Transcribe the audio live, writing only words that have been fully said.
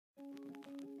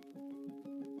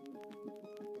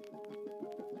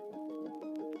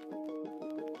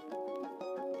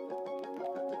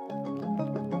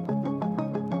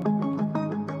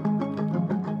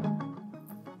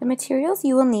materials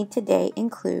you will need today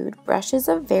include brushes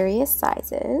of various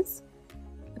sizes,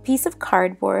 a piece of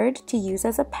cardboard to use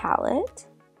as a palette,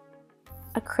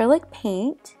 acrylic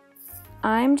paint.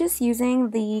 I'm just using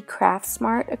the Craft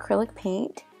Smart acrylic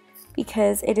paint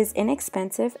because it is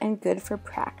inexpensive and good for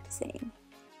practicing.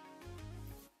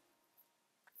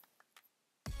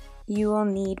 You will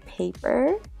need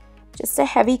paper, just a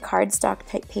heavy cardstock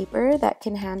type paper that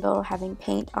can handle having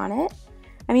paint on it.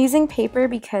 I'm using paper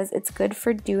because it's good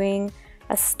for doing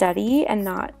a study and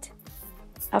not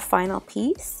a final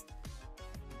piece.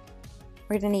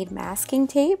 We're going to need masking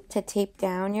tape to tape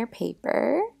down your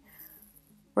paper.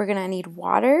 We're going to need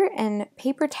water, and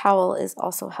paper towel is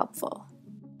also helpful.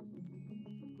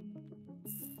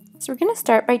 So we're going to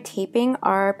start by taping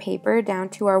our paper down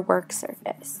to our work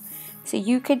surface. So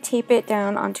you could tape it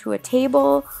down onto a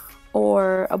table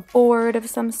or a board of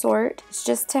some sort. It's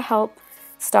just to help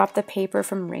stop the paper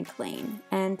from wrinkling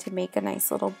and to make a nice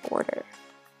little border.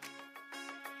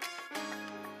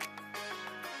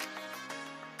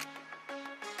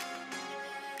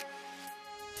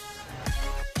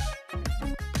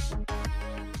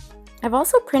 I've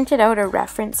also printed out a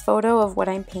reference photo of what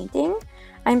I'm painting.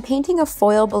 I'm painting a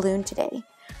foil balloon today.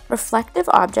 Reflective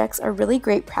objects are really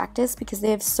great practice because they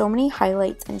have so many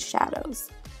highlights and shadows.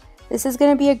 This is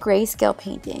going to be a grayscale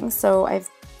painting, so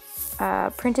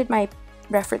I've printed my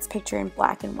reference picture in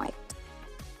black and white.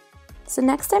 So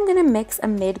next I'm going to mix a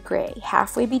mid-gray,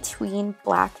 halfway between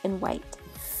black and white.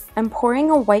 I'm pouring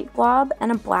a white blob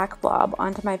and a black blob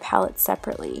onto my palette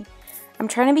separately. I'm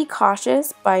trying to be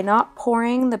cautious by not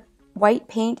pouring the white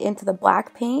paint into the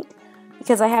black paint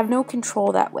because I have no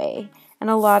control that way, and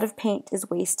a lot of paint is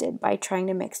wasted by trying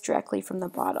to mix directly from the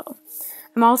bottle.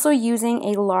 I'm also using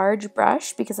a large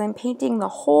brush because I'm painting the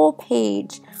whole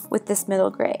page with this middle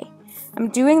gray. I'm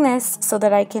doing this so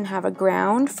that I can have a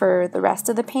ground for the rest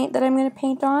of the paint that I'm going to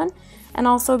paint on, and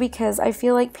also because I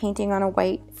feel like painting on a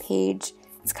white page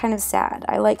is kind of sad.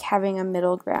 I like having a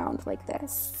middle ground like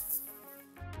this.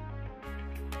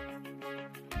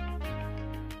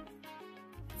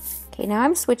 Okay, now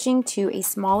I'm switching to a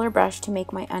smaller brush to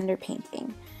make my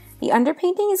underpainting. The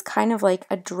underpainting is kind of like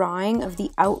a drawing of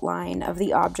the outline of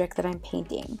the object that I'm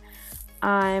painting.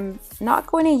 I'm not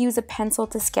going to use a pencil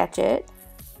to sketch it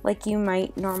like you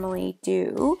might normally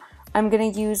do. I'm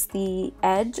going to use the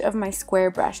edge of my square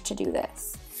brush to do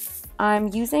this.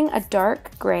 I'm using a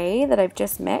dark gray that I've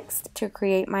just mixed to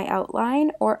create my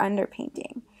outline or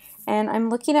underpainting. And I'm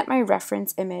looking at my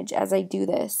reference image as I do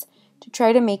this to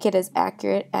try to make it as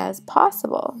accurate as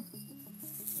possible.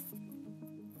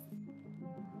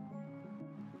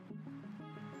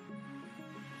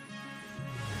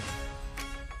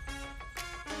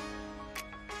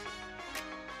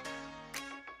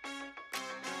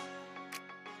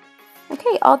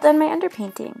 Okay, all done my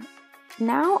underpainting.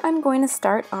 Now I'm going to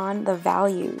start on the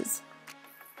values.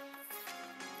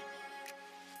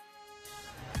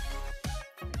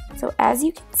 So as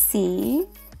you can see,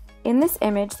 in this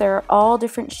image there are all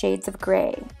different shades of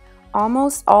gray,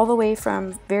 almost all the way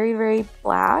from very, very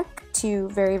black to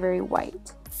very, very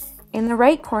white. In the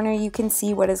right corner you can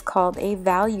see what is called a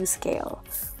value scale,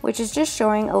 which is just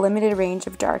showing a limited range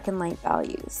of dark and light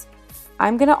values.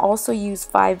 I'm going to also use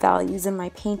 5 values in my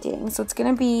painting, so it's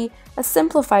going to be a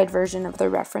simplified version of the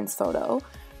reference photo,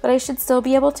 but I should still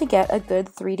be able to get a good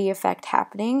 3D effect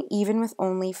happening even with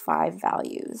only 5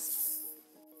 values.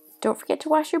 Don't forget to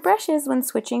wash your brushes when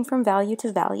switching from value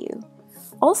to value.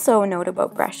 Also a note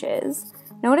about brushes,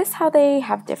 notice how they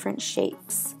have different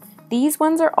shapes. These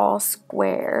ones are all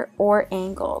square or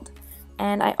angled,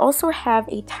 and I also have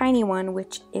a tiny one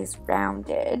which is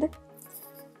rounded.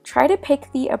 Try to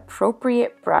pick the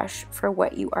appropriate brush for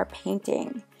what you are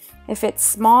painting. If it's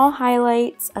small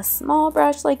highlights, a small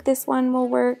brush like this one will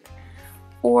work,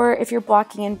 or if you're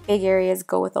blocking in big areas,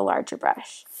 go with a larger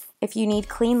brush. If you need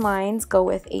clean lines, go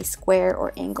with a square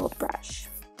or angled brush.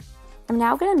 I'm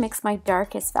now going to mix my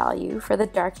darkest value for the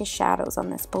darkest shadows on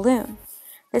this balloon.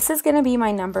 This is going to be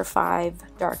my number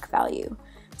 5 dark value,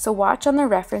 so watch on the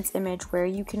reference image where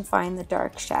you can find the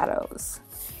dark shadows.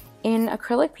 In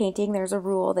acrylic painting, there's a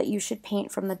rule that you should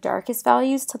paint from the darkest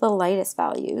values to the lightest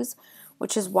values,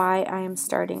 which is why I am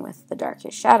starting with the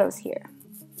darkest shadows here.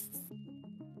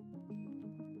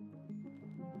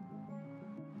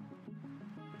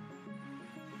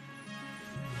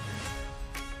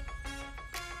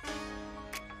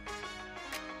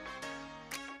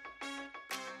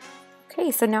 Okay,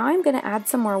 so now I'm going to add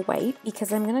some more white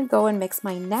because I'm going to go and mix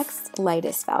my next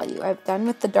lightest value. I've done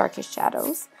with the darkest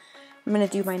shadows. I'm going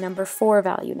to do my number 4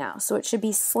 value now, so it should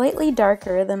be slightly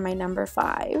darker than my number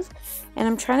 5. And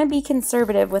I'm trying to be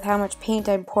conservative with how much paint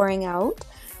I'm pouring out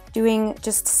doing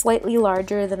just slightly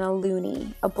larger than a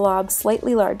loonie, a blob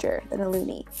slightly larger than a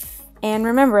loonie. And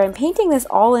remember, I'm painting this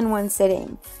all in one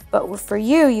sitting, but for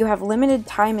you, you have limited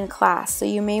time in class, so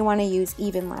you may want to use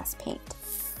even less paint.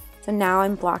 So now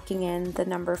I'm blocking in the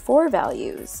number 4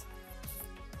 values.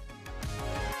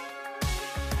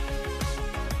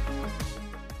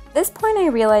 At this point I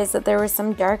realized that there were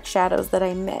some dark shadows that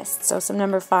I missed, so some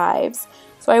number 5s.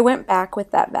 So I went back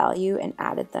with that value and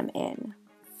added them in.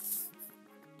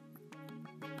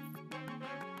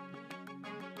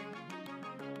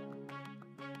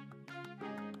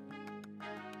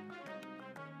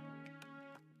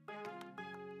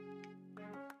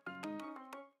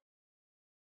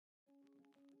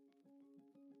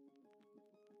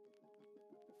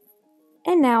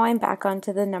 And now I'm back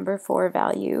onto the number 4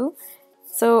 value.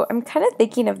 So I'm kind of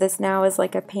thinking of this now as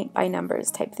like a paint by numbers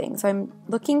type thing. So I'm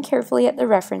looking carefully at the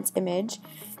reference image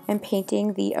and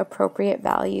painting the appropriate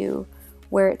value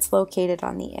where it's located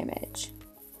on the image.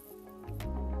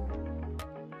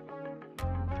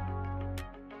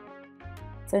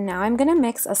 So now I'm going to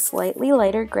mix a slightly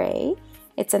lighter gray.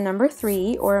 It's a number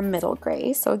 3 or a middle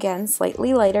gray. So again,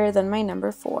 slightly lighter than my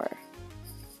number 4.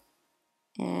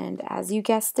 And as you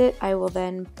guessed it, I will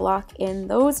then block in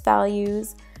those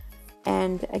values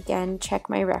and again check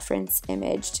my reference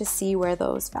image to see where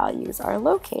those values are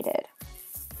located.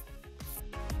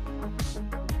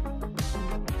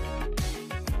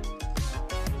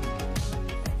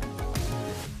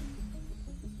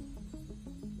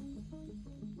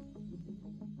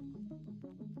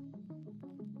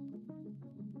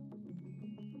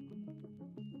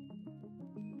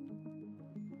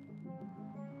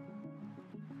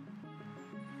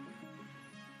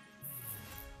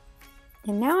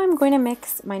 And now I'm going to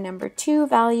mix my number 2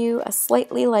 value, a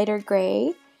slightly lighter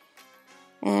gray.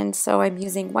 And so I'm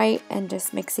using white and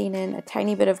just mixing in a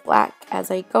tiny bit of black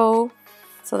as I go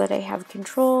so that I have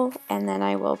control, and then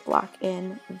I will block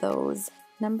in those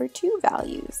number 2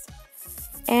 values.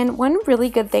 And one really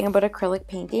good thing about acrylic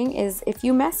painting is if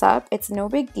you mess up, it's no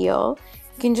big deal.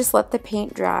 You can just let the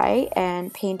paint dry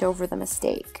and paint over the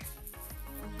mistake.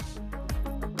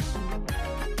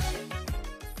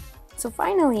 So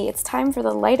finally, it's time for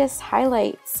the lightest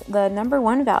highlights, the number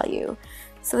 1 value.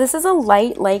 So this is a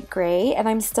light gray, and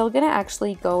I'm still gonna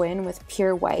actually go in with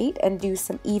pure white and do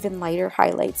some even lighter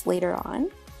highlights later on.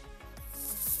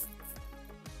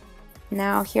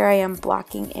 Now here I am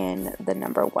blocking in the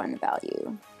number 1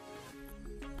 value.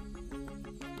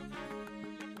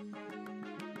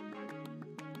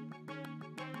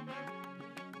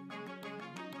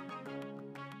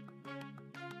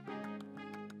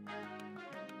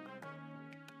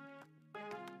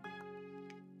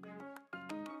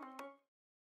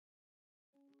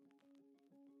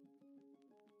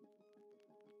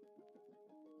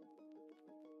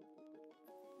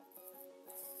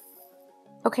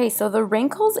 Okay, so the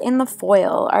wrinkles in the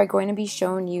foil are going to be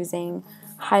shown using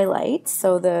highlights,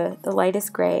 so the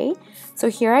lightest gray. So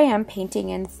here I am painting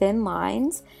in thin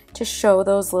lines to show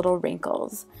those little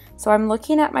wrinkles. So I'm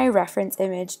looking at my reference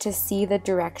image to see the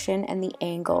direction and the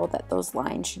angle that those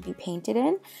lines should be painted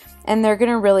in, and they're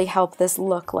going to really help this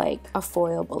look like a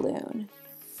foil balloon.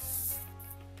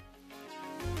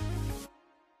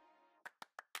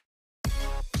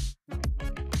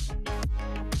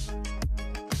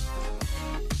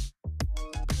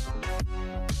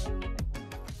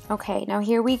 Okay, now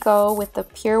here we go with the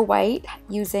pure white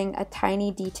using a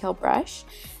tiny detail brush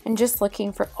and just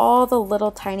looking for all the little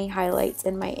tiny highlights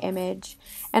in my image.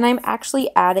 And I'm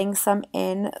actually adding some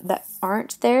in that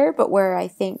aren't there, but where I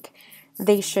think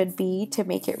they should be to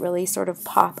make it really sort of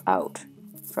pop out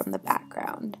from the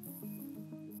background.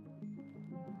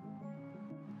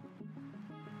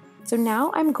 So now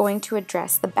I'm going to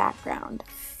address the background.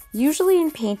 Usually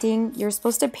in painting, you're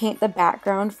supposed to paint the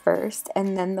background first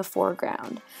and then the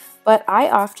foreground, but I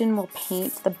often will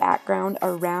paint the background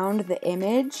around the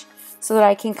image so that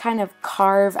I can kind of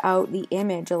carve out the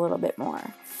image a little bit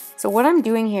more. So what I'm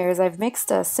doing here is I've mixed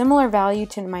a similar value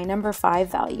to my number 5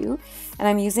 value, and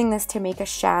I'm using this to make a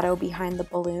shadow behind the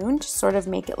balloon to sort of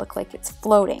make it look like it's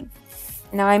floating.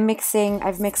 Now I've mixed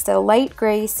a light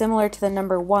gray similar to the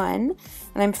number 1,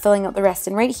 and I'm filling out the rest.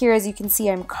 And right here, as you can see,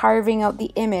 I'm carving out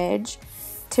the image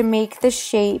to make the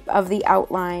shape of the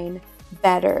outline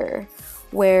better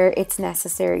where it's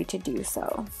necessary to do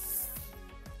so.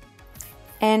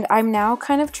 And I'm now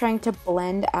kind of trying to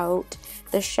blend out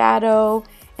the shadow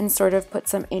and sort of put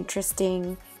some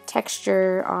interesting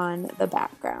texture on the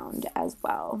background as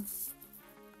well.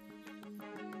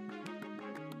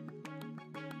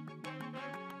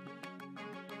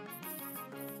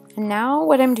 And now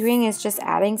what I'm doing is just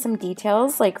adding some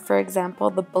details, like for example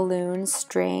the balloon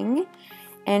string,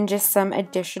 and just some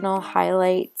additional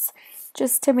highlights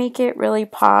just to make it really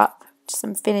pop,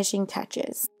 some finishing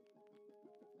touches.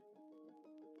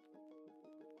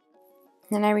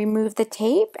 Then I remove the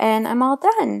tape and I'm all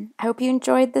done. I hope you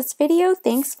enjoyed this video.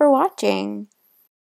 Thanks for watching.